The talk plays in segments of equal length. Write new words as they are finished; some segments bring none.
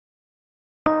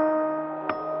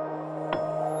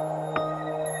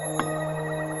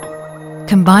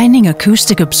Combining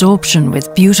acoustic absorption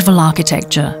with beautiful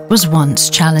architecture was once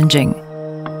challenging.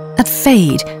 At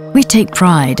Fade, we take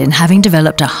pride in having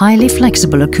developed a highly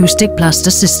flexible acoustic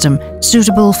plaster system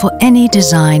suitable for any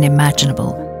design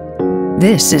imaginable.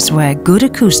 This is where good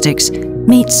acoustics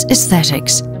meets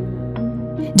aesthetics.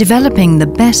 Developing the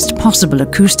best possible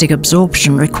acoustic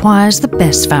absorption requires the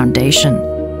best foundation.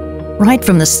 Right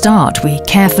from the start, we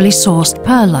carefully sourced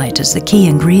perlite as the key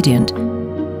ingredient.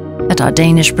 At our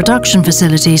Danish production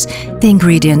facilities, the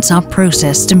ingredients are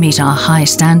processed to meet our high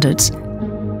standards.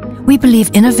 We believe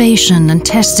innovation and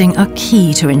testing are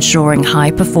key to ensuring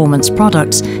high-performance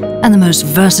products and the most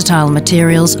versatile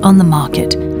materials on the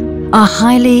market. Our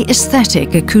highly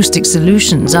aesthetic acoustic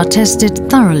solutions are tested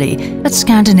thoroughly at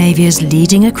Scandinavia's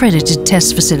leading accredited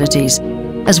test facilities,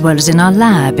 as well as in our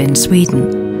lab in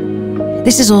Sweden.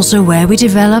 This is also where we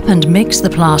develop and mix the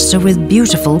plaster with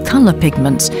beautiful color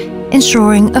pigments,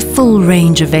 ensuring a full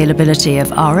range availability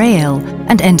of RAL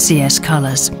and NCS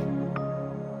colors.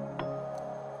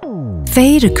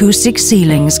 Fade acoustic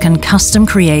ceilings can custom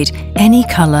create any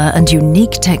color and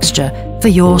unique texture for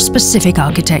your specific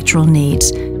architectural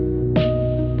needs.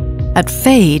 At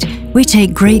Fade, we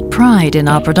take great pride in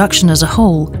our production as a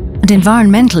whole, and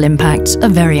environmental impacts are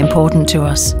very important to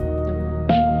us.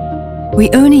 We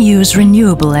only use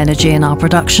renewable energy in our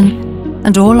production,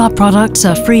 and all our products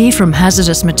are free from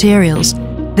hazardous materials.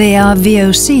 They are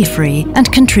VOC-free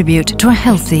and contribute to a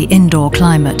healthy indoor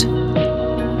climate.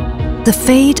 The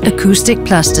Fade acoustic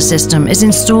plaster system is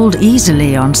installed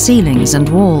easily on ceilings and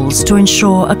walls to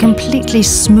ensure a completely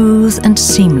smooth and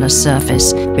seamless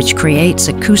surface, which creates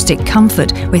acoustic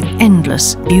comfort with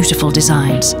endless, beautiful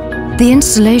designs. The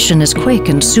installation is quick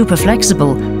and super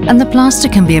flexible, and the plaster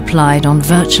can be applied on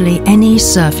virtually any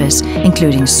surface,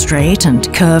 including straight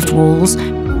and curved walls,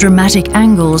 dramatic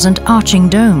angles and arching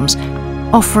domes,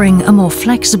 offering a more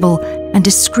flexible and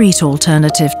discreet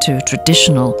alternative to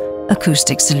traditional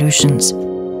acoustic solutions.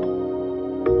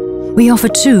 We offer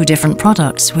two different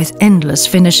products with endless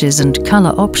finishes and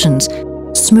color options,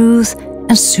 smooth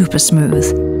and super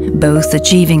smooth, both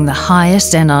achieving the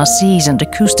highest NRCs and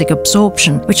acoustic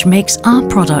absorption, which makes our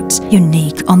products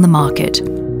unique on the market.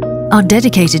 Our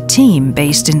dedicated team,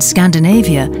 based in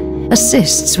Scandinavia,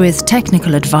 assists with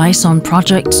technical advice on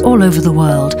projects all over the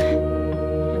world.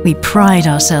 We pride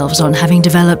ourselves on having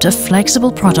developed a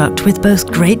flexible product with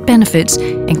both great benefits,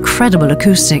 incredible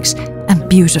acoustics, and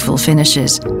beautiful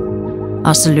finishes.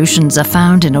 Our solutions are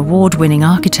found in award-winning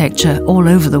architecture all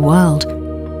over the world.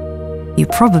 You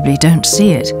probably don't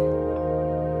see it,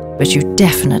 but you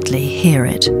definitely hear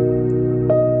it.